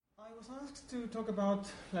was asked to talk about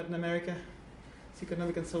Latin America, its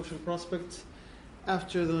economic and social prospects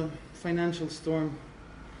after the financial storm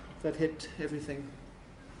that hit everything.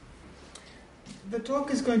 The talk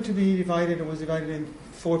is going to be divided, or was divided in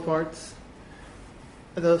 4 parts.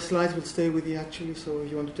 The slides will stay with you actually, so if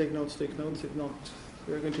you want to take notes, take notes. If not,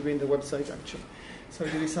 they're going to be in the website actually. So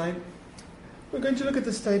you decide. We're going to look at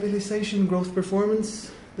the stabilization, growth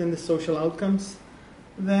performance, then the social outcomes,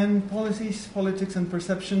 then policies, politics and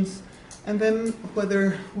perceptions, and then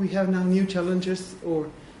whether we have now new challenges or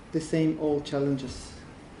the same old challenges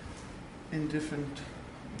in different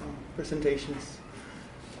presentations.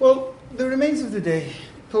 Well, the remains of the day,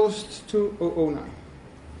 post-2009.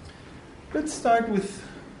 Let's start with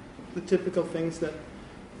the typical things that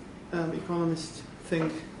economists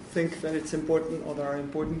think that it's important or that are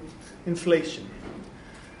important. Inflation.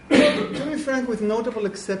 To be frank, with notable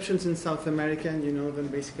exceptions in South America, and you know them,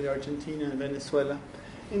 basically Argentina and Venezuela,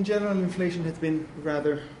 in general inflation has been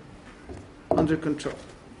rather under control.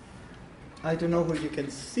 I don't know whether you can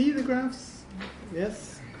see the graphs.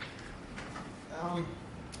 Yes?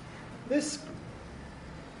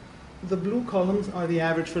 The blue columns are the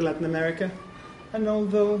average for Latin America, and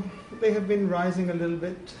although they have been rising a little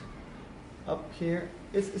bit up here,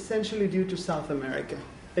 it's essentially due to South America,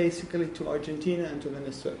 basically to Argentina and to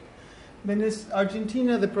Venezuela.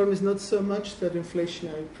 Argentina, the problem is not so much that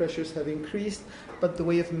inflationary pressures have increased, but the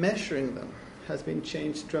way of measuring them has been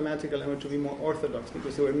changed dramatically and to be more orthodox,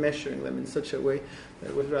 because they were measuring them in such a way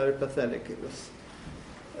that was rather pathetic. It was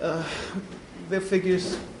their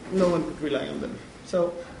figures, no one could rely on them.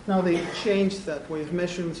 So now they changed that way of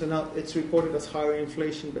measuring, so now it's reported as higher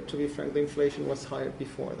inflation, but to be frank, the inflation was higher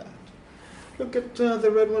before that. Look at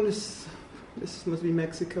the red one, this must be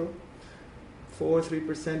Mexico.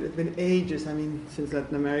 3%. It's been ages, since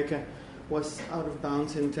Latin America was out of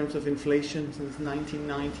bounds in terms of inflation, since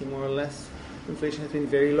 1990 more or less. Inflation has been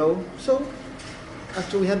very low. So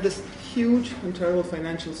after we had this huge and terrible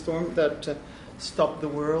financial storm that stopped the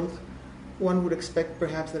world, one would expect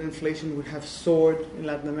perhaps that inflation would have soared in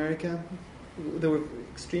Latin America. There were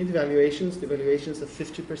extreme devaluations of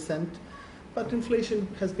 50%, but inflation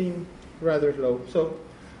has been rather low. So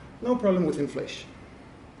no problem with inflation.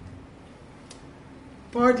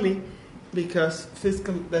 Partly because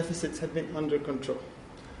fiscal deficits have been under control.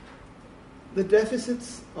 The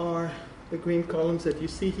deficits are the green columns that you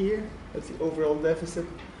see here. That's the overall deficit.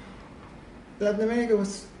 Latin America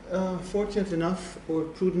was fortunate enough or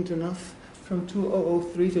prudent enough from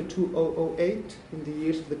 2003 to 2008, in the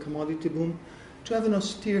years of the commodity boom, to have an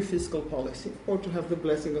austere fiscal policy, or to have the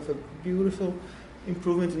blessing of a beautiful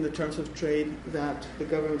improvement in the terms of trade that the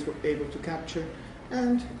governments were able to capture,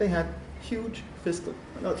 and they had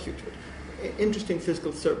interesting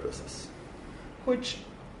fiscal surpluses, which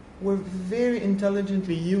were very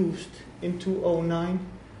intelligently used in 2009,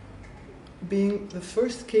 being the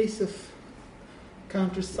first case of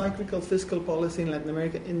counter-cyclical fiscal policy in Latin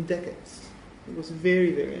America in decades. It was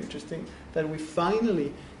very, very interesting that we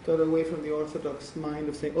finally got away from the orthodox mind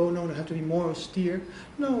of saying, oh no, I have to be more austere.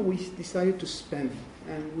 No, we decided to spend,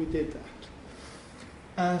 and we did that.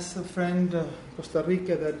 As a friend, Costa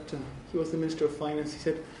Rica, that he was the Minister of Finance, he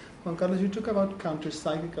said, Juan Carlos, you talk about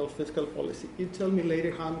counter-cyclical fiscal policy. You tell me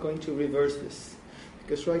later how I'm going to reverse this.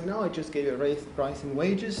 Because right now I just gave a raised rise in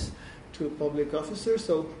wages to a public officer,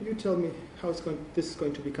 so you tell me how this is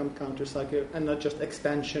going to become counter-cyclical and not just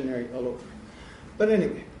expansionary all over. But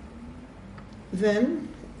anyway, then,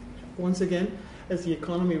 once again, as the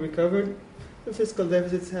economy recovered, the fiscal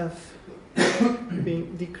deficits have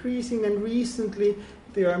been decreasing, and recently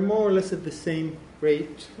they are more or less at the same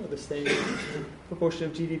rate, or the same proportion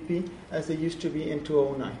of GDP as they used to be in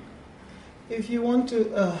 2009. If you want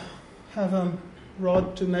to have a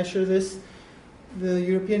rod to measure this, the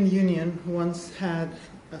European Union once had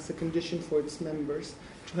as a condition for its members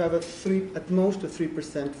to have at most a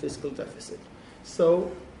 3% fiscal deficit.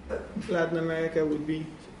 So Latin America would be,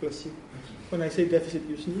 bless you, when I say deficit,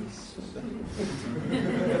 you sneeze.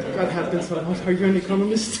 That happens a lot. Are you an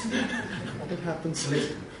economist? It happens.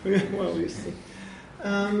 Well, you see.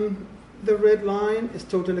 The red line is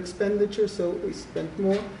total expenditure, so we spent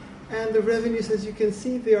more. And the revenues, as you can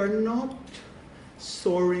see, they are not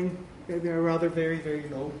soaring. They are rather very, very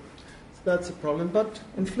low. So that's a problem. But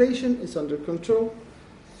inflation is under control.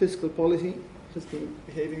 Fiscal policy has been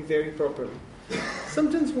behaving very properly.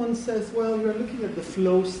 Sometimes one says, well, we're looking at the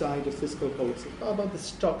flow side of fiscal policy. How about the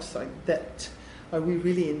stock side, debt? Are we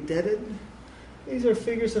really indebted? These are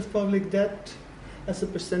figures of public debt as a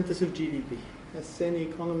percentage of GDP. As any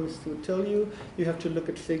economist will tell you, you have to look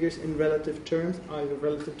at figures in relative terms, either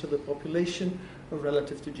relative to the population or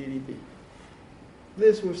relative to GDP.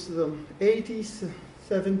 this was the 80s,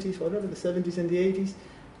 70s, whatever, the 70s and the 80s.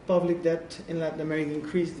 Public debt in Latin America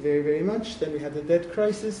increased very, very much. Then we had the debt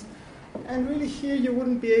crisis. And really here you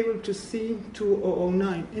wouldn't be able to see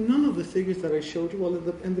 2009. In none of the figures that I showed you, well,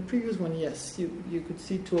 in the previous one, yes, you could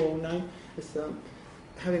see 2009 as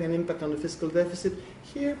having an impact on the fiscal deficit.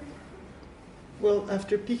 Here, well,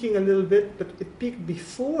 after peaking a little bit, but it peaked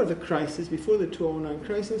before the crisis, before the 2009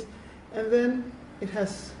 crisis, and then it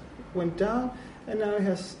has went down, and now it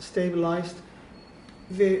has stabilized.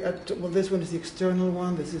 Well, this one is the external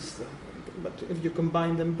one. This is, but if you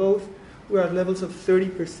combine them both, we're at levels of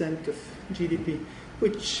 30% of GDP,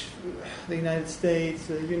 which the United States,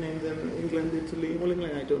 you name them, England, Italy, well,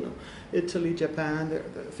 England, I don't know, Italy, Japan,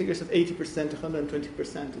 the figures of 80%,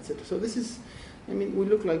 120%, etc. So this is, I mean, we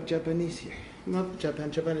look like Japanese here. Not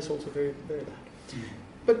Japan. Japan is also very, very bad.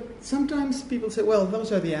 But sometimes people say, well,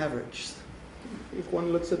 those are the averages. If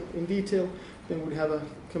one looks at in detail, then we have a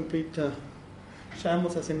complete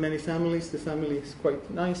shambles, as in many families. The family is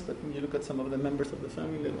quite nice, but when you look at some of the members of the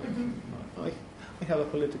family, like, I have a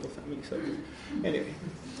political family, so anyway.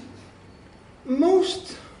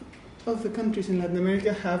 Most of the countries in Latin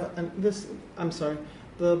America have,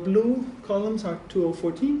 the blue columns are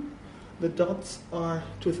 2014, the dots are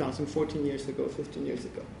 2014 years ago, 15 years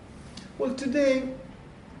ago. Well, today,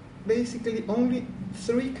 basically only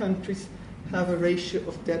 3 countries have a ratio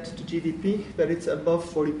of debt to GDP that it's above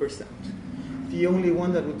 40%. The only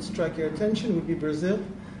one that would strike your attention would be Brazil,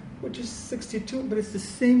 which is 62, but it's the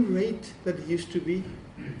same rate that it used to be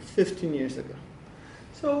 15 years ago.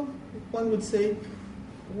 So one would say,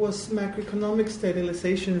 was macroeconomic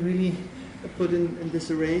stabilization really put in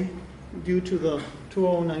disarray due to the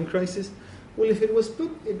 2009 crisis? Well, if it was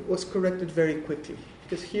put, it was corrected very quickly.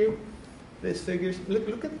 Because here, these figures,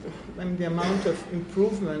 look at the amount of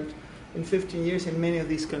improvement in 15 years in many of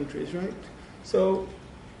these countries, right? So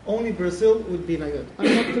only Brazil would be like that.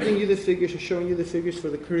 I'm not putting you the figures or showing you the figures for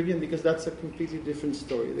the Caribbean because that's a completely different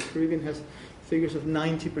story. The Caribbean has figures of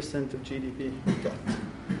 90% of GDP. Okay.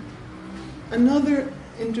 Another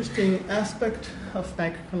interesting aspect of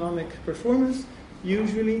macroeconomic performance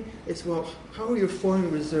usually is, well, how are your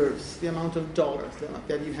foreign reserves, the amount of dollars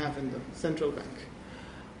that you have in the central bank?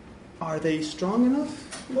 Are they strong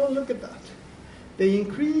enough? Well, look at that. They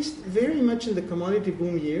increased very much in the commodity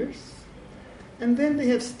boom years, and then they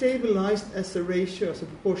have stabilized as a ratio, as a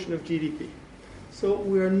proportion of GDP. So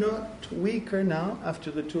we are not weaker now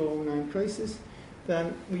after the 2009 crisis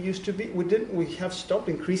than we used to be. We have stopped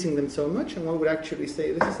increasing them so much, and one would actually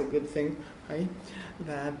say this is a good thing, right?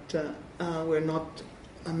 That we're not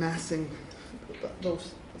amassing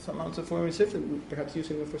those amounts of foreign reserves and perhaps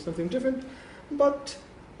using them for something different. But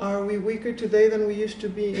are we weaker today than we used to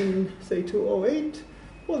be in, say, 2008?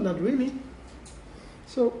 Well, not really.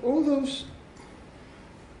 So all those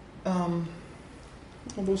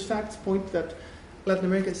facts point that Latin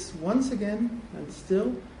America is once again and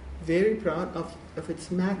still very proud of its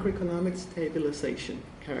macroeconomic stabilization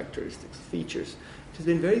characteristics, features. It has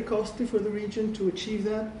been very costly for the region to achieve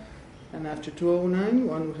that. And after 2009,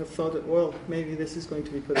 one would have thought that, well, maybe this is going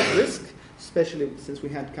to be put at risk, especially since we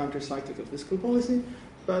had counter-cyclical fiscal policy,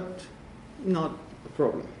 but not a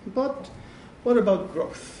problem. But what about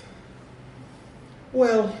growth?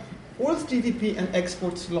 Well, world's GDP and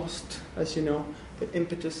exports lost, as you know, the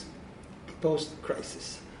impetus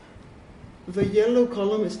post-crisis. The yellow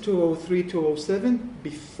column is 2003, 2007,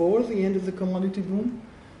 before the end of the commodity boom.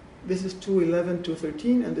 This is 2011,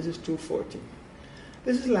 2013, and this is 2014.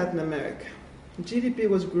 This is Latin America. GDP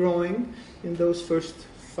was growing in those first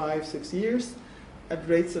 5-6 years at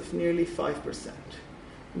rates of nearly 5%.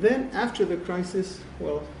 Then, after the crisis,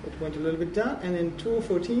 well, it went a little bit down, and in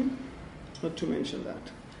 2014, not to mention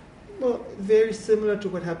that. Well, very similar to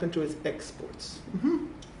what happened to its exports.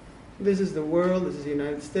 This is the world, this is the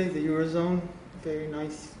United States, the Eurozone, very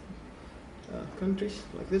nice countries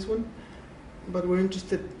like this one. But we're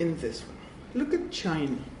interested in this one. Look at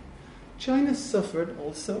China. China suffered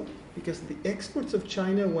also because the exports of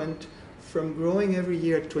China went from growing every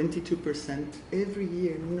year at 22%. Every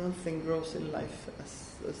year, nothing grows in life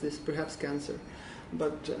as this, perhaps cancer,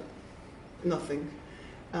 but nothing.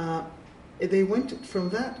 They went from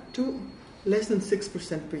that to less than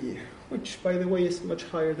 6% per year, which, by the way, is much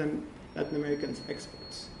higher than Latin Americans'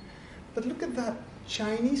 exports. But look at that.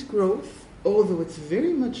 Chinese growth, although it's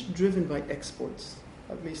very much driven by exports,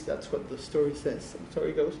 at least that's what the story says, the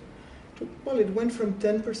story goes, well, it went from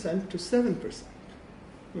 10% to 7%.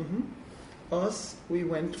 Us, we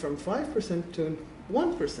went from 5% to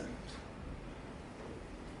 1%.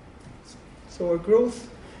 So our growth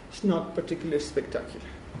is not particularly spectacular.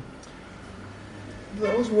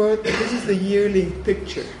 this is the yearly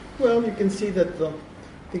picture. Well, you can see that the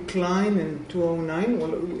decline in 2009,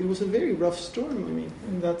 well, it was a very rough storm. I mean,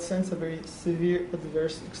 in that sense, a very severe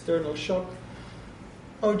adverse external shock.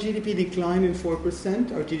 Our GDP declined in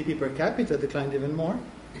 4%. Our GDP per capita declined even more.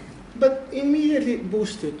 But immediately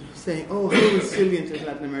boosted, saying, oh, how resilient is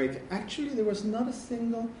Latin America. Actually, there was not a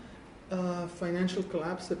single financial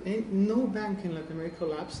collapse. No bank in Latin America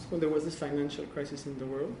collapsed when there was this financial crisis in the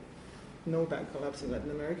world. No bank collapsed in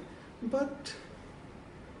Latin America. But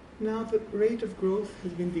now the rate of growth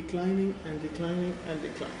has been declining and declining and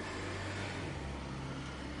declining.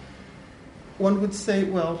 One would say,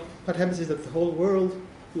 well, what happens is that the whole world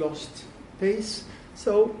lost pace,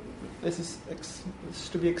 so this is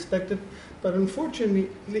to be expected. But unfortunately,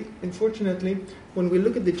 when we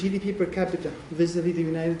look at the GDP per capita vis-a-vis the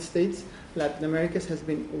United States, Latin America has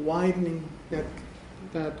been widening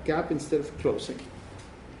that gap instead of closing.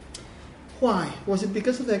 Why? Was it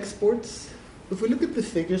because of exports? If we look at the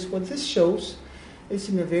figures, what this shows is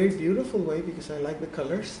in a very beautiful way, because I like the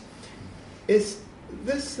colors, is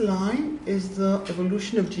this line is the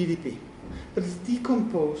evolution of GDP, but it's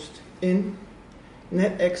decomposed in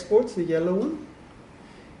net exports, the yellow one,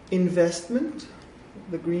 investment,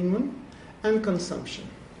 the green one, and consumption.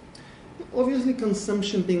 Obviously,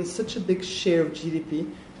 consumption being such a big share of GDP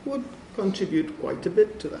would contribute quite a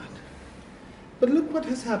bit to that. But look what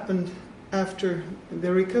has happened after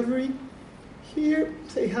the recovery. Here,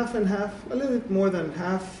 say half and half, a little bit more than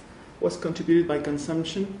half was contributed by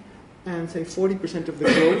consumption, and say 40% of the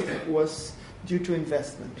growth was due to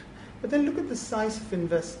investment. But then look at the size of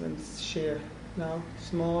investments share. Now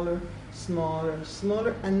smaller, smaller,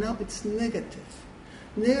 smaller, and now it's negative.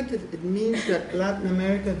 Negative, it means that Latin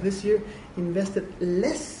America this year invested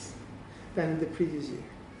less than in the previous year.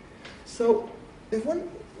 So if one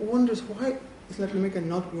wonders why is Latin America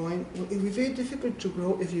not growing, well, it would be very difficult to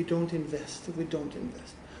grow if you don't invest, if we don't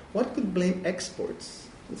invest. One could blame exports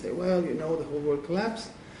and say, well, the whole world collapsed.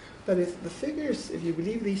 But if the figures, if you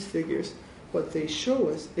believe these figures, what they show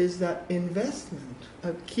us is that investment,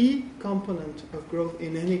 a key component of growth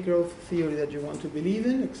in any growth theory that you want to believe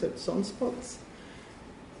in, except sunspots,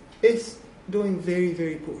 is doing very,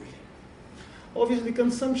 very poorly. Obviously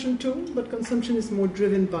consumption too, but consumption is more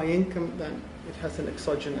driven by income than it has an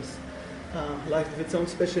exogenous life of its own,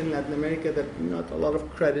 especially in Latin America, that not a lot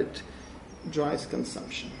of credit drives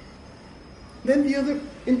consumption. Then the other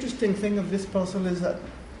interesting thing of this puzzle is that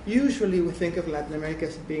usually we think of Latin America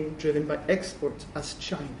as being driven by exports, as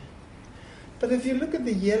China. But if you look at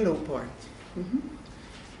the yellow part,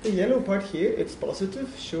 the yellow part here, it's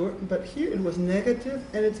positive, sure, but here it was negative,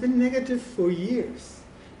 and it's been negative for years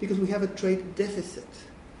because we have a trade deficit.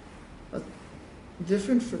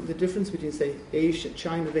 Different from the difference between, say, Asia,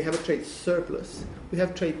 China, they have a trade surplus. We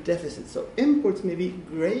have trade deficits. So imports may be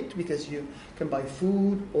great because you can buy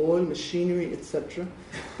food, oil, machinery, etc.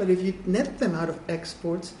 But if you net them out of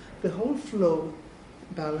exports, the whole flow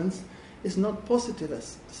balance is not positive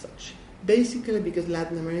as such. Basically because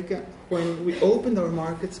Latin America, when we opened our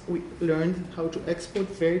markets, we learned how to export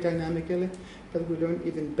very dynamically, but we learned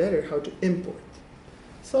even better how to import.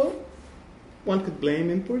 So one could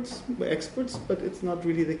blame exports, but it's not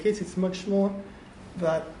really the case. It's much more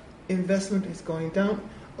that investment is going down,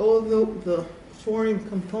 although the foreign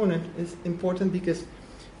component is important because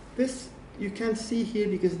this you can't see here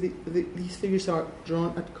because these figures are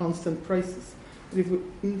drawn at constant prices. But if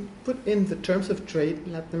we put in the terms of trade,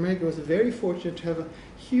 Latin America was very fortunate to have a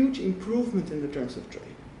huge improvement in the terms of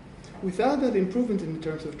trade. Without that improvement in the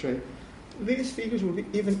terms of trade, these figures would be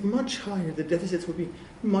even much higher. The deficits would be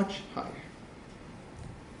much higher.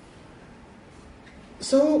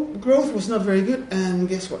 So growth was not very good, and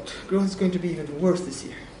guess what? Growth is going to be even worse this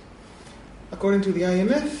year. According to the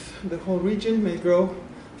IMF, the whole region may grow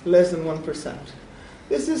less than 1%.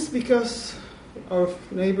 This is because our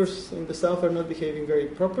neighbors in the south are not behaving very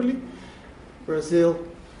properly. Brazil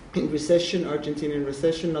in recession, Argentina in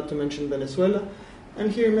recession, not to mention Venezuela.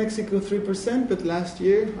 And here in Mexico, 3%, but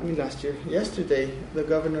yesterday, the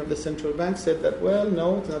governor of the central bank said that, well,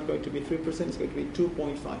 no, it's not going to be 3%, it's going to be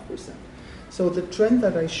 2.5%. So the trend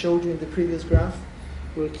that I showed you in the previous graph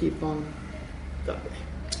will keep on that way.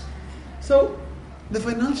 So the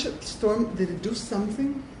financial storm, did it do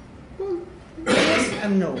something? Well, yes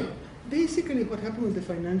and no. Basically what happened with the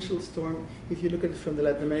financial storm, if you look at it from the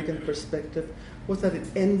Latin American perspective, was that it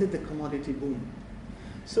ended the commodity boom.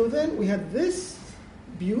 So then we had this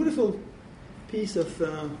beautiful piece of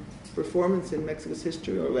performance in Mexico's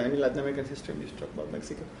history, or Latin American history, we should talk about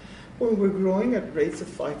Mexico, when we're growing at rates of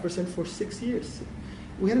 5% for 6 years.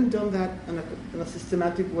 We hadn't done that in a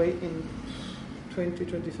systematic way in 20,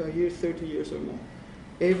 25 years, 30 years or more.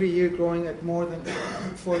 every year growing at more than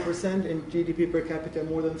 4%, in GDP per capita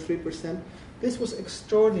more than 3%. This was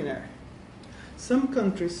extraordinary. Some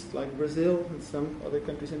countries, like Brazil and some other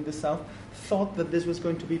countries in the south, thought that this was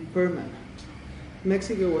going to be permanent.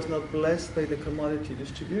 Mexico was not blessed by the commodity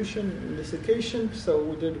distribution in this occasion, so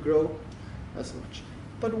we didn't grow as much.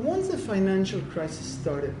 But once the financial crisis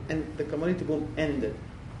started and the commodity boom ended,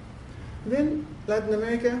 then Latin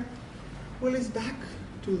America, well, is back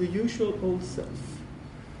to the usual old self.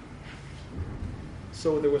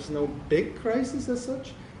 So there was no big crisis as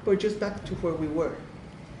such, but just back to where we were.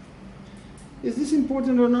 Is this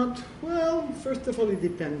important or not? Well, first of all, it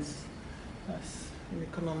depends, as in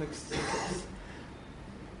economics.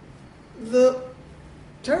 The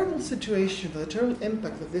terrible situation, the terrible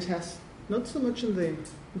impact that this has, not so much in the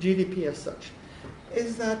GDP as such,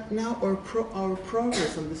 is that now our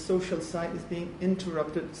progress on the social side is being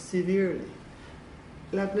interrupted severely.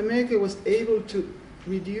 Latin America was able to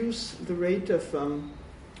reduce the rate of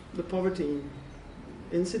the poverty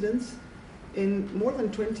incidence in more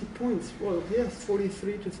than 20 points. Well, yes,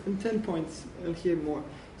 43 to 10 points, and here more.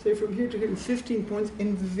 So from here to here, 15 points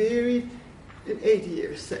in 8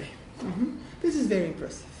 years, say. This is very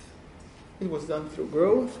impressive. It was done through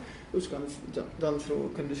growth. It was done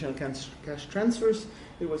through conditional cash transfers.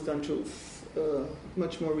 It was done through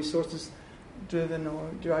much more resources driven or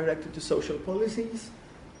directed to social policies.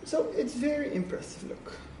 So it's very impressive.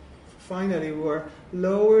 Look, finally we're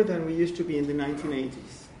lower than we used to be in the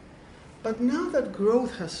 1980s. But now that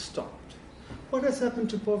growth has stopped, what has happened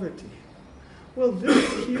to poverty? Well,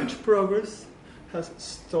 this huge progress has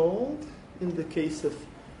stalled in the case of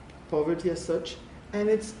poverty as such, and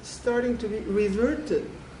it's starting to be reverted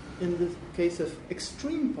in the case of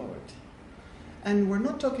extreme poverty. And we're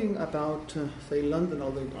not talking about, say, London,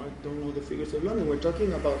 although I don't know the figures of London. We're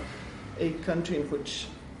talking about a country in which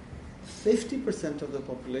 50% of the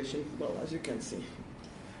population, well, as you can see,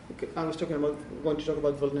 okay, I was going to talk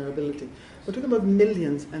about vulnerability. We're talking about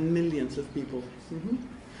millions and millions of people.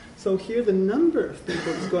 So here the number of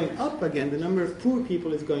people is going up again. The number of poor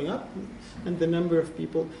people is going up, and the number of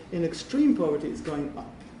people in extreme poverty is going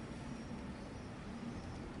up.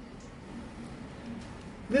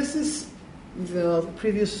 This is the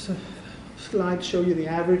previous slide show you the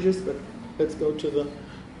averages, but let's go to the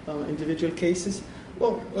individual cases.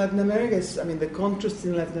 Well, Latin America is, the contrasts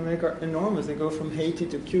in Latin America are enormous. They go from Haiti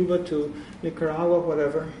to Cuba to Nicaragua,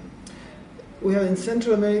 whatever. We have in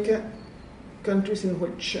Central America countries in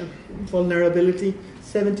which vulnerability,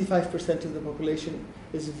 75% of the population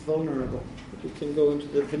is vulnerable. We can go into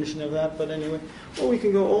the definition of that, but anyway. Or we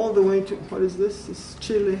can go all the way to, what is this? This is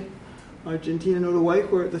Chile, Argentina, and Uruguay,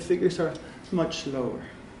 where the figures are much lower.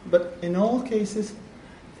 But in all cases,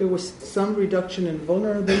 there was some reduction in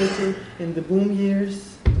vulnerability in the boom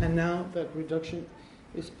years, and now that reduction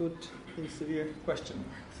is put in severe question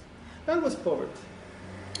marks. That was poverty.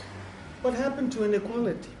 What happened to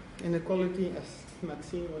inequality? Inequality, as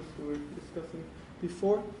Maxine we were discussing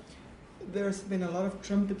before, there's been a lot of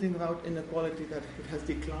trumpeting about inequality, that it has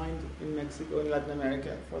declined in Mexico and Latin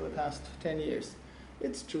America for the past 10 years.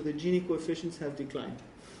 It's true, the Gini coefficients have declined.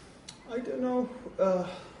 I don't know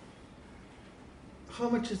how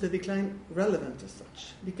much is the decline relevant as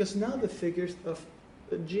such, because now the figures of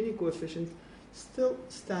the Gini coefficient still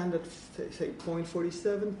stand at, say,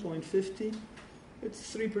 0.47, 0.50.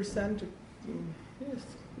 It's 3%, yes,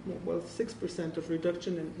 well, 6% of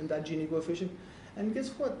reduction in that Gini coefficient. And guess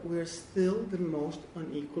what? We're still the most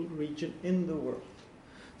unequal region in the world.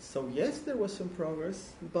 So yes, there was some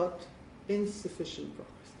progress, but insufficient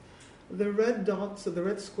progress. The red dots, or the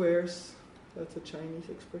red squares, that's a Chinese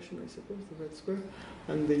expression, I suppose, the red square,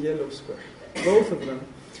 and the yellow square, both of them.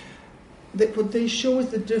 What they show is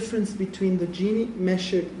the difference between the Gini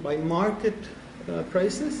measured by market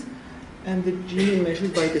prices and the Gini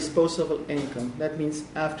measured by disposable income. That means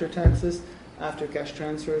after taxes, after cash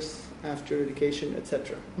transfers, after education,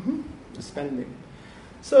 etc. Spending.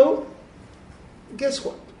 So, guess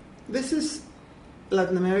what? This is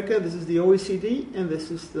Latin America, this is the OECD, and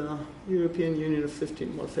this is the European Union of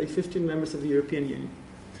 15, well, say 15 members of the European Union.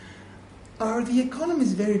 Are the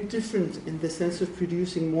economies very different in the sense of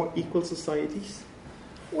producing more equal societies?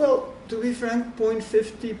 Well, to be frank,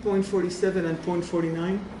 0.50, 0.47, and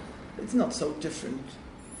 0.49, it's not so different.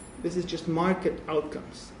 This is just market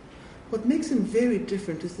outcomes. What makes them very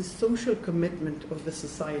different is the social commitment of the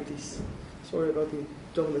societies, sorry about the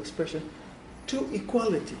double expression, to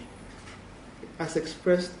equality, as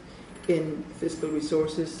expressed in fiscal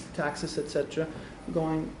resources, taxes, etc.,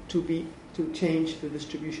 going to change the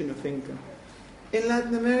distribution of income. In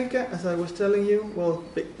Latin America, as I was telling you, well,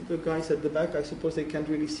 the guys at the back, I suppose they can't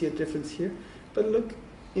really see a difference here, but look,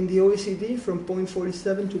 In the OECD, from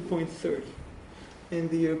 0.47 to 0.30. In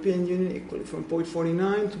the European Union, equally, from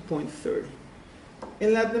 0.49 to 0.30.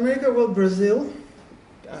 In Latin America, well, Brazil,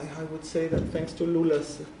 I would say that thanks to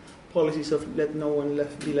Lula's policies of let no one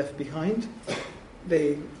be left behind,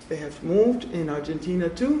 they have moved. In Argentina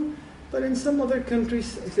too, but in some other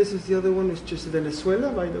countries, this is the other one, it's just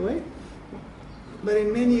Venezuela, by the way. But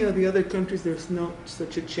in many of the other countries, there's not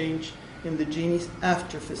such a change in the Gini's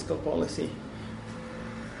after fiscal policy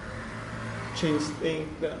changed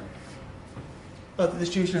the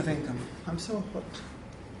distribution of income. I'm so hot.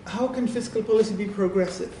 How can fiscal policy be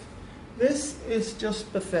progressive? This is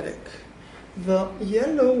just pathetic. The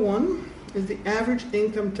yellow one is the average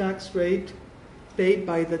income tax rate paid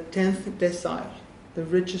by the 10th decile, the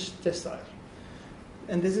richest decile.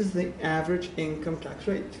 And this is the average income tax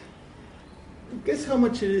rate. Guess how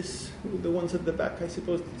much it is, the ones at the back, I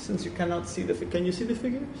suppose, since you cannot see the figures. Can you see the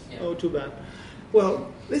figures? Yeah. Oh, too bad.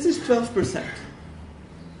 Well, this is 12%.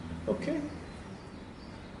 Okay?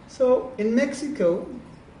 So in Mexico,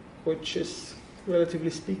 which is, relatively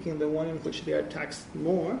speaking, the one in which they are taxed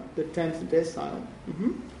more, the 10th decile,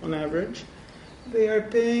 on average, they are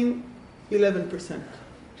paying 11%.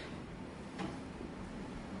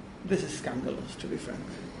 This is scandalous, to be frank.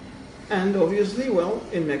 And obviously, well,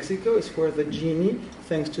 in Mexico is where the Gini,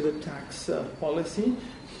 thanks to the tax policy,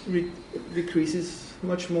 decreases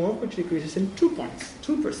much more, which decreases in 2 points,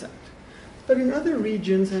 2%. But in other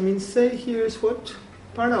regions, I mean, say here's what?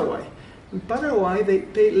 Paraguay. In Paraguay, they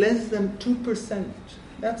pay less than 2%.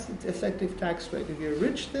 That's the effective tax rate. If you're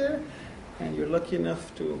rich there, and you're lucky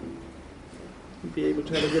enough to be able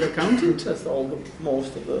to have a good accountant, as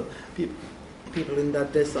most of the people in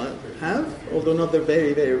that decile have, although not they're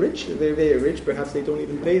very, very rich. If they're very rich, perhaps they don't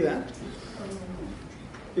even pay that.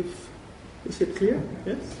 Is it clear?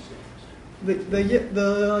 Yes?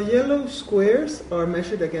 The yellow squares are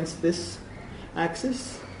measured against this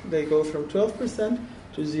axis. They go from 12%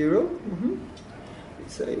 to 0.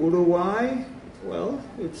 Say Uruguay, well,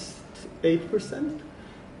 it's 8%.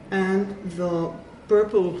 And the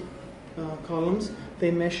purple columns, they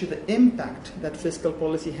measure the impact that fiscal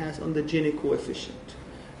policy has on the Gini coefficient,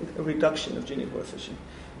 a reduction of Gini coefficient.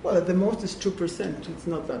 Well, at the most it's 2%. It's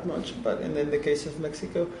not that much. But in the case of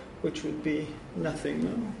Mexico, which would be nothing,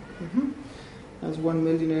 no? As one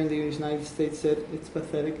millionaire in the United States said, it's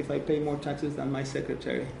pathetic if I pay more taxes than my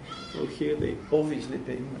secretary. Well, here they obviously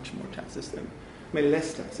pay much more taxes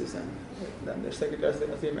less taxes than their secretaries,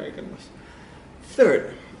 as the American was.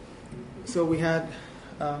 Third, so we had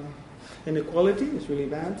inequality, it's really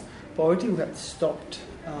bad. Poverty, we had stopped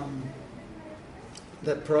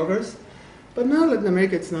that progress. But now Latin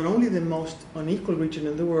America, it's not only the most unequal region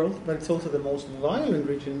in the world, but it's also the most violent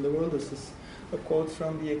region in the world. This is a quote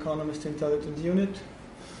from the Economist Intelligence Unit.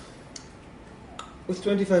 With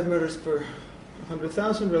 25 murders per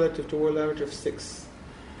 100,000 relative to world average of 6.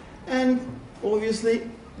 And obviously,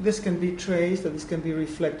 this can be traced, and this can be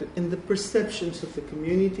reflected in the perceptions of the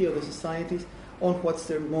community, of the societies, on what's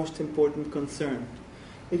their most important concern.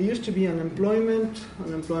 It used to be unemployment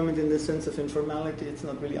in the sense of informality. It's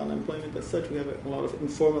not really unemployment as such. We have a lot of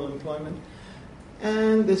informal employment.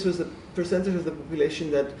 And this was the percentage of the population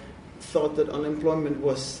that thought that unemployment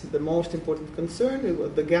was the most important concern.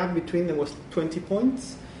 The gap between them was 20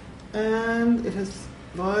 points. And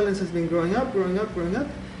violence has been growing up.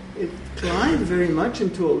 It climbed very much in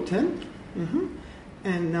 2010.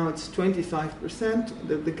 And now it's 25%.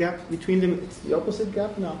 The gap between them, it's the opposite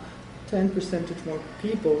gap now. 10% more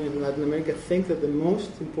people in Latin America think that the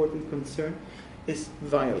most important concern is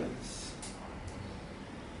violence.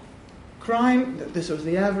 Crime, this was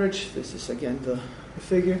the average. This is again the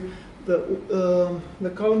figure.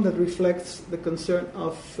 The column that reflects the concern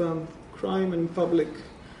of crime and public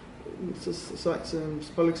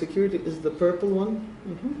security is the purple one.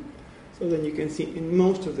 So then you can see in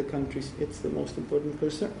most of the countries it's the most important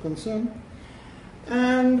concern.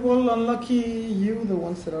 And, well, unlucky you, the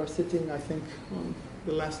ones that are sitting, I think, on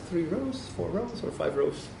the last 4 rows, or 5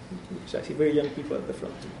 rows, which actually very young people at the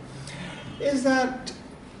front, is that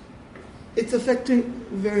it's affecting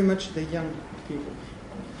very much the young people.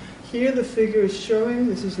 Here the figure is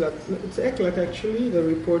showing, it's ECLAT actually, the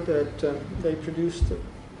report that they produced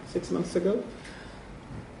 6 months ago.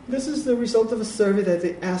 This is the result of a survey that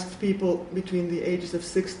they asked people between the ages of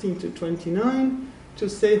 16 to 29 to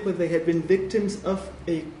say whether they had been victims of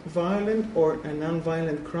a violent or a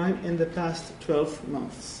non-violent crime in the past 12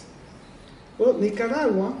 months. Well,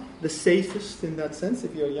 Nicaragua, the safest in that sense,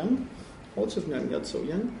 if you're young, also not so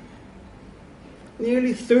young,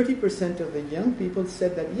 nearly 30% of the young people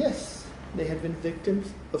said that yes, they had been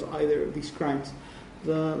victims of either of these crimes.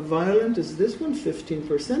 The violent is this one,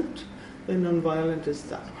 15%. The non-violent is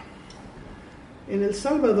that one. In El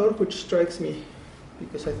Salvador, which strikes me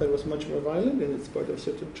because I thought it was much more violent, and it's part of a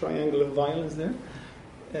certain triangle of violence there,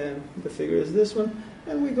 the figure is this one.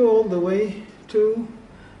 And we go all the way to,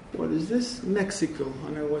 what is this? Mexico.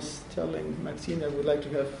 And I was telling Maxine I would like to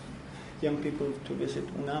have young people to visit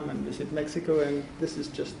UNAM and visit Mexico, and this is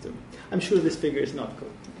just, I'm sure this figure is not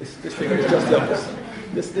good. This figure is just the opposite.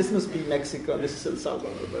 This must be Mexico, and this is El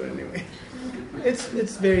Salvador, but anyway.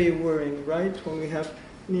 It's very worrying, right? When we have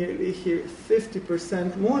nearly here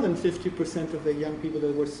 50%, more than 50% of the young people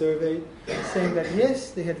that were surveyed saying that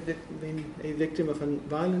yes, they had been a victim of a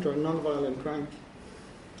violent or non-violent crime.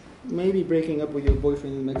 Maybe breaking up with your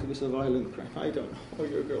boyfriend in Mexico is a violent crime, I don't know, or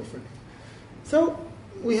your girlfriend. So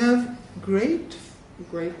we have great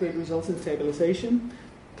results in stabilization,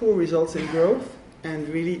 poor results in growth, and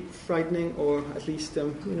really frightening, or at least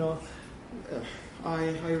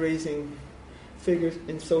eye-raising figures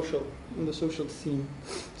in the social scene.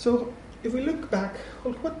 So if we look back,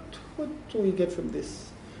 well, what do we get from this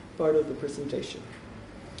part of the presentation?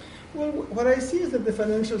 Well, what I see is that the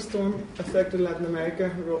financial storm affected Latin America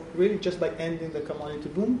really just by ending the commodity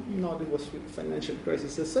boom. Not it was a financial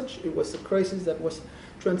crisis as such. It was a crisis that was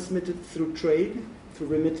transmitted through trade, through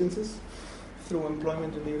remittances, through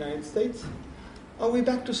employment in the United States. Are we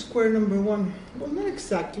back to square number one? Well, not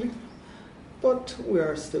exactly, but we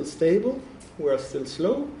are still stable, we are still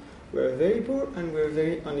slow, we are very poor, and we are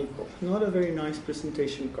very unequal. Not a very nice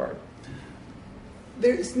presentation card.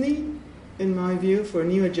 There is need, in my view, for a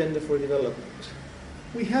new agenda for development.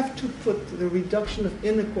 We have to put the reduction of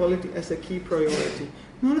inequality as a key priority,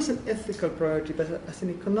 not as an ethical priority, but as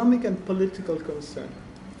an economic and political concern.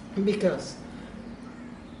 Because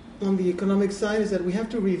on the economic side is that we have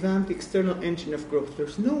to revamp the external engine of growth.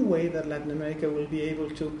 There's no way that Latin America will be able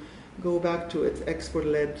to go back to its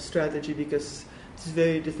export-led strategy, because it's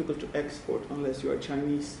very difficult to export unless you are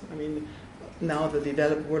Chinese. I mean, now the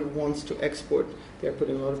developed world wants to export. They're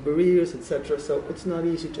putting a lot of barriers, etc. So it's not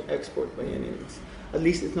easy to export by any means. At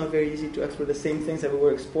least it's not very easy to export the same things that we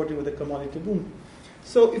were exporting with the commodity boom.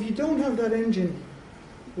 So if you don't have that engine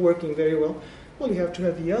working very well, you have to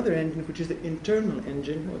have the other engine, which is the internal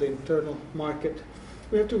engine, or the internal market.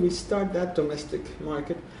 We have to restart that domestic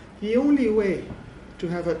market. The only way to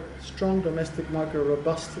have a strong domestic market, a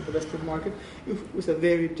robust domestic market, is a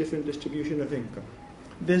very different distribution of income.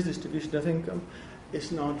 This distribution of income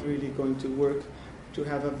is not really going to work to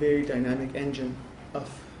have a very dynamic engine of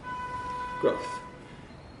growth.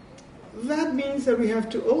 That means that we have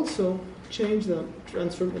to also change the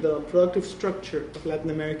productive structure of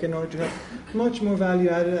Latin America in order to have much more value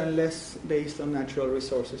added and less based on natural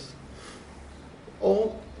resources.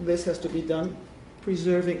 All this has to be done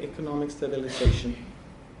preserving economic stabilization,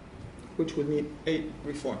 which would need a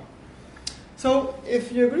reform. So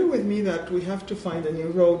if you agree with me that we have to find a new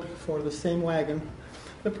road for the same wagon,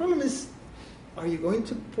 the problem is, are you going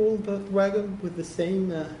to pull the wagon with the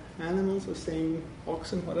same animals or same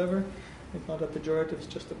oxen, whatever? It's not a pejorative, it's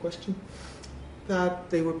just a question, that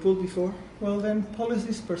they were pulled before? Well then,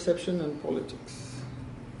 policies, perception, and politics.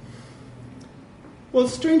 Well,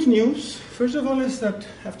 strange news, first of all, is that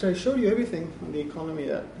after I showed you everything on the economy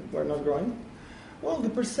that we're not growing, well, the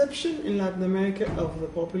perception in Latin America of the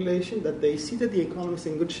population that they see that the economy is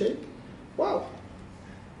in good shape, wow.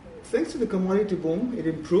 Thanks to the commodity boom, it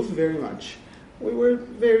improved very much. We were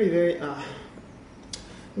very, very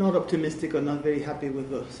not optimistic or not very happy with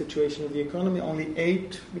the situation of the economy. Only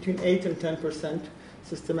between 8 and 10%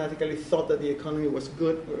 systematically thought that the economy was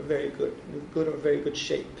good or very good, in good or very good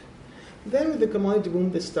shape. Then with the commodity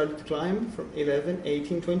boom, they started to climb from 11,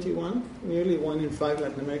 18, 21. Nearly 1 in 5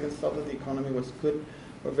 Latin Americans thought that the economy was good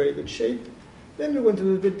or very good shape. Then it went a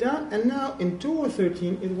little bit down, and now in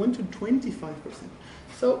 2013, it went to 25%.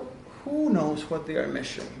 So who knows what they are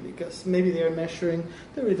measuring? Because maybe they are measuring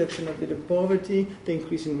the reduction of the poverty, the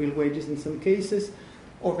increase in real wages in some cases,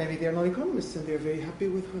 or maybe they are not economists and they're very happy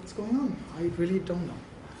with what's going on. I really don't know.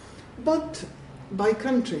 But by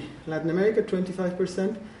country, Latin America,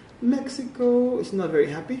 25%. Mexico is not very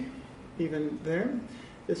happy, even there.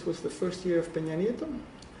 This was the first year of Peña Nieto.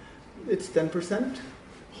 It's 10%.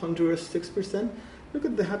 Honduras, 6%. Look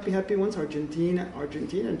at the happy ones, Argentina,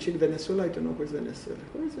 and Chile, Venezuela. I don't know where's Venezuela.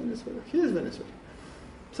 Where is Venezuela? Here's Venezuela.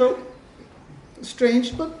 So,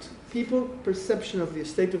 strange, but people's perception of the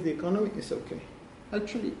state of the economy is okay.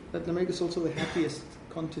 Actually, Latin America is also the happiest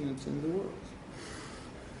continent in the world.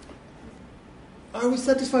 Are we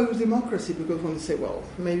satisfied with democracy? Because when they say, well,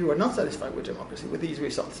 maybe we're not satisfied with democracy, with these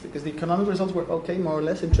results, because the economic results were okay, more or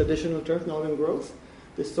less, in traditional terms, not in growth.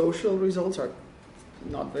 The social results are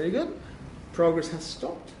not very good. progress has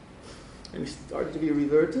stopped and it started to be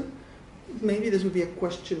reverted, maybe this would be a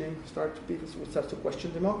questioning, people would start to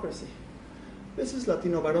question democracy. This is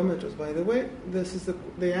Latino barometers, by the way. This is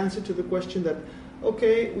the answer to the question that,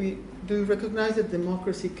 okay, we do recognize that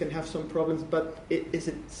democracy can have some problems, but is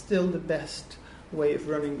it still the best way of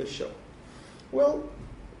running the show? Well,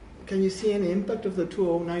 can you see any impact of the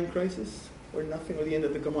 2009 crisis, or nothing, or the end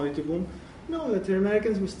of the commodity boom? No, Latin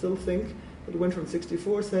Americans will still think it went from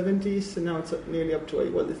 64, 70s, and now it's nearly up to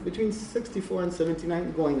 80. Well, it's between 64 and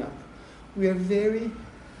 79, going up. We are very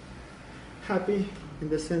happy in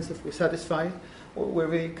the sense of we're satisfied, or we're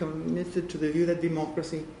very committed to the view that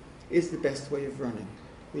democracy is the best way of running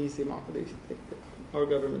our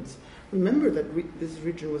governments. Remember that this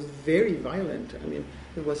region was very violent. I mean,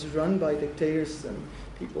 it was run by dictators and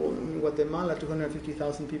people in Guatemala.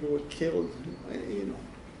 250,000 people were killed.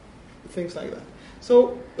 Things like that.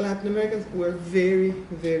 So Latin Americans were very,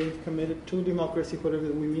 very committed to democracy, whatever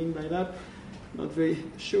we mean by that. Not very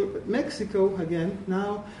sure. But Mexico, again,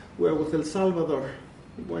 now we're with El Salvador.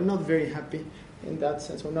 We're not very happy in that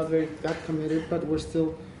sense. We're not that committed, but we're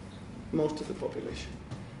still most of the population.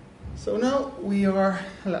 So now we are,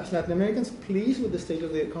 Latin Americans, pleased with the state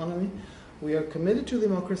of the economy. We are committed to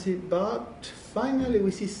democracy, but finally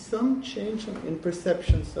we see some change in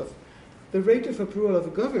perceptions of the rate of approval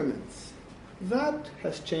of governments. That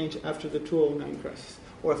has changed after the 2009 crisis,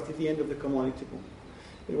 or after the end of the commodity boom.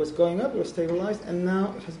 It was going up, it was stabilized, and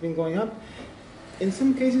now it has been going up, in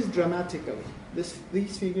some cases dramatically.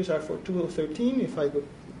 These figures are for 2013.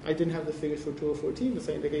 I didn't have the figures for 2014, but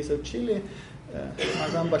say in the case of Chile,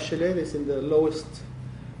 Madame Bachelet is in the lowest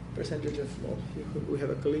percentage of, we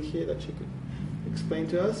have a colleague here that she could explain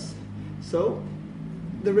to us. So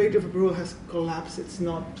the rate of approval has collapsed. It's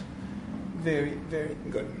not very, very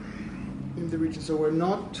good in the region. So we're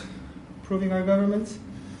not approving our governments.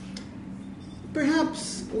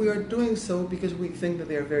 Perhaps we are doing so because we think that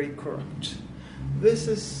they are very corrupt. This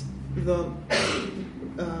is the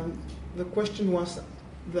question was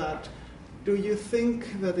that, do you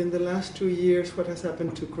think that in the last 2 years what has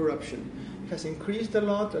happened to corruption? It has increased a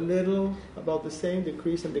lot, a little, about the same,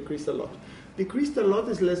 decreased and decreased a lot. Decreased a lot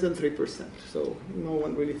is less than 3%, so no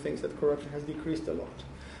one really thinks that corruption has decreased a lot.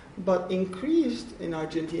 But increased in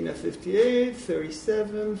Argentina 58,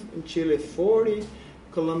 37, in Chile 40,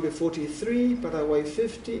 Colombia 43, Paraguay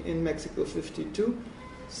 50, in Mexico 52.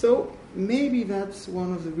 So maybe that's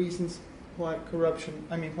one of the reasons why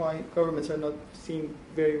why governments are not seen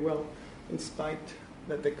very well, in spite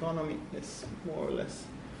that the economy is more or less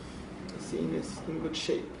seen as in good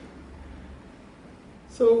shape.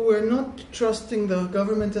 So we're not trusting the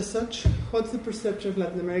government as such. What's the perception of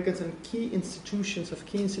Latin Americans and key institutions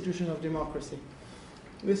of democracy?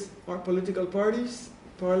 These are political parties,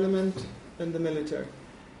 parliament, and the military.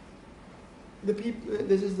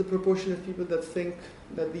 This is the proportion of people that think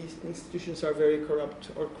that these institutions are very corrupt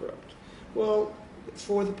or corrupt. Well,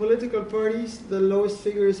 for the political parties, the lowest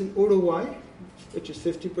figure is in Uruguay, which is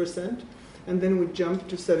 50%, and then we jump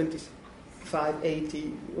to 75, 80,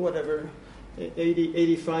 whatever, 80,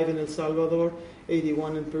 85 in El Salvador,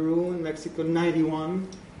 81 in Peru, in Mexico 91,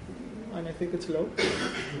 and I think it's low.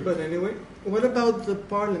 But anyway, what about the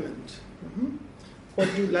parliament?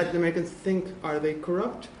 What do Latin Americans think? Are they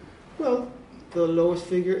corrupt? Well, the lowest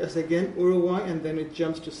figure is again Uruguay, and then it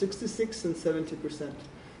jumps to 66 and 70%.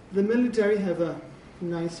 The military have a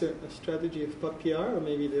nicer strategy of PR, or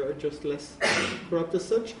maybe they are just less corrupt as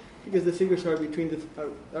such, because the figures are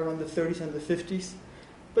around the 30s and the 50s.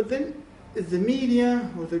 But then the media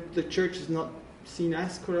or the church is not seen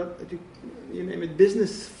as corrupt. You name it.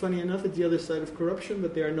 Business, funny enough, is the other side of corruption,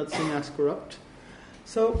 but they are not seen as corrupt.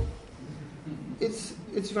 So it's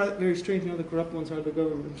very strange. The corrupt ones are the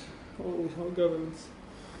government, all governments.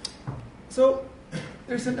 So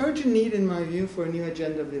there's an urgent need, in my view, for a new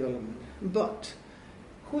agenda of development. But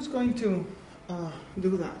who's going to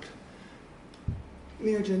do that?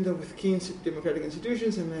 New agenda with key democratic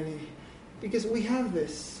institutions and many, because we have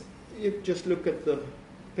this. You just look at the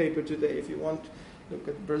paper today if you want. Look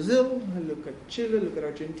at Brazil, look at Chile, look at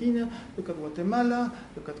Argentina, look at Guatemala,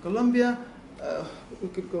 look at Colombia. We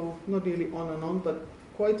could go not really on and on, but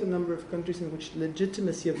quite a number of countries in which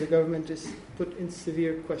legitimacy of the government is put in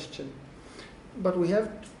severe question. But we have,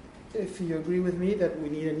 if you agree with me, that we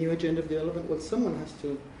need a new agenda of development, well, someone has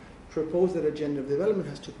to propose that agenda of development,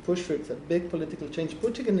 has to push for it. It's a big political change.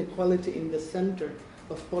 Putting inequality in the center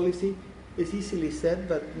of policy is easily said,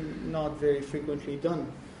 but not very frequently done.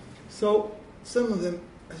 So some of them,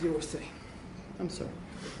 as you were saying, I'm sorry.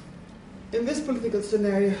 In this political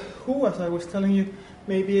scenario, who, as I was telling you,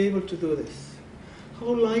 may be able to do this?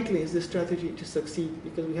 how likely is this strategy to succeed?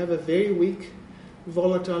 Because we have a very weak,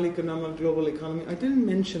 volatile economic global economy. I didn't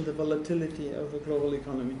mention the volatility of the global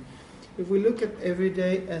economy. If we look at every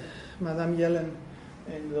day Madame Yellen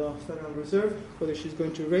in the Federal Reserve, whether she's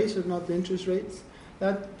going to raise or not the interest rates,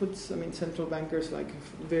 that puts, central bankers like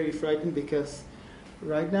very frightened, because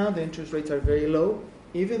right now the interest rates are very low.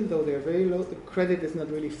 Even though they're very low, the credit is not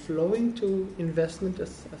really flowing to investment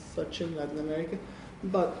as such in Latin America.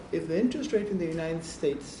 But if the interest rate in the United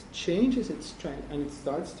States changes its trend and it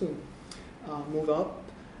starts to move up,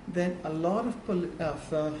 then a lot of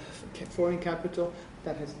foreign capital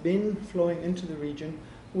that has been flowing into the region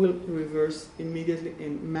will reverse immediately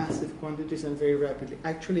in massive quantities and very rapidly.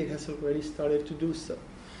 Actually, it has already started to do so.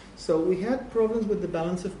 So we had problems with the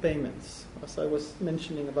balance of payments, as I was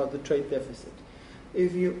mentioning about the trade deficit.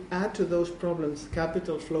 If you add to those problems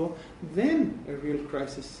capital flow, then a real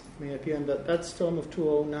crisis may appear, and that storm of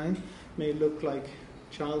 2009 may look like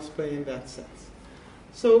child's play in that sense.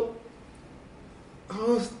 So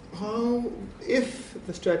how if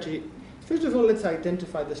the strategy, first of all, let's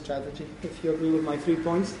identify the strategy. If you agree with my 3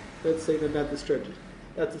 points, let's say that's the strategy.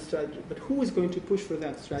 That's the strategy. But who is going to push for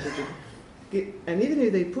that strategy? And even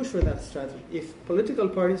if they push for that strategy, if political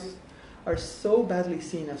parties are so badly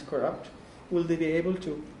seen as corrupt, will they be able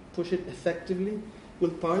to push it effectively? Will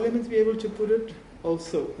Parliament be able to put it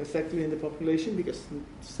also effectively in the population? Because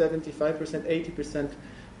 75%, 80%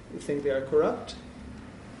 think they are corrupt.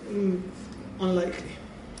 Unlikely.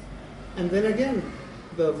 And then again,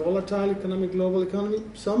 the volatile economic, global economy,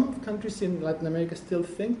 some countries in Latin America still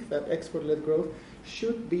think that export-led growth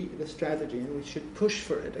should be the strategy and we should push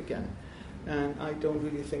for it again. And I don't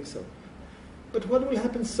really think so. But what will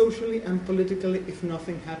happen socially and politically if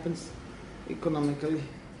nothing happens economically?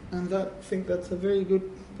 And I think that's a very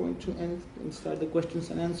good point to end and start the questions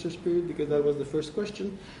and answers period, because that was the first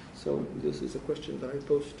question. So this is a question that I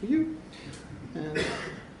posed to you. And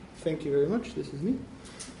thank you very much. This is me.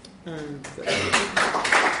 And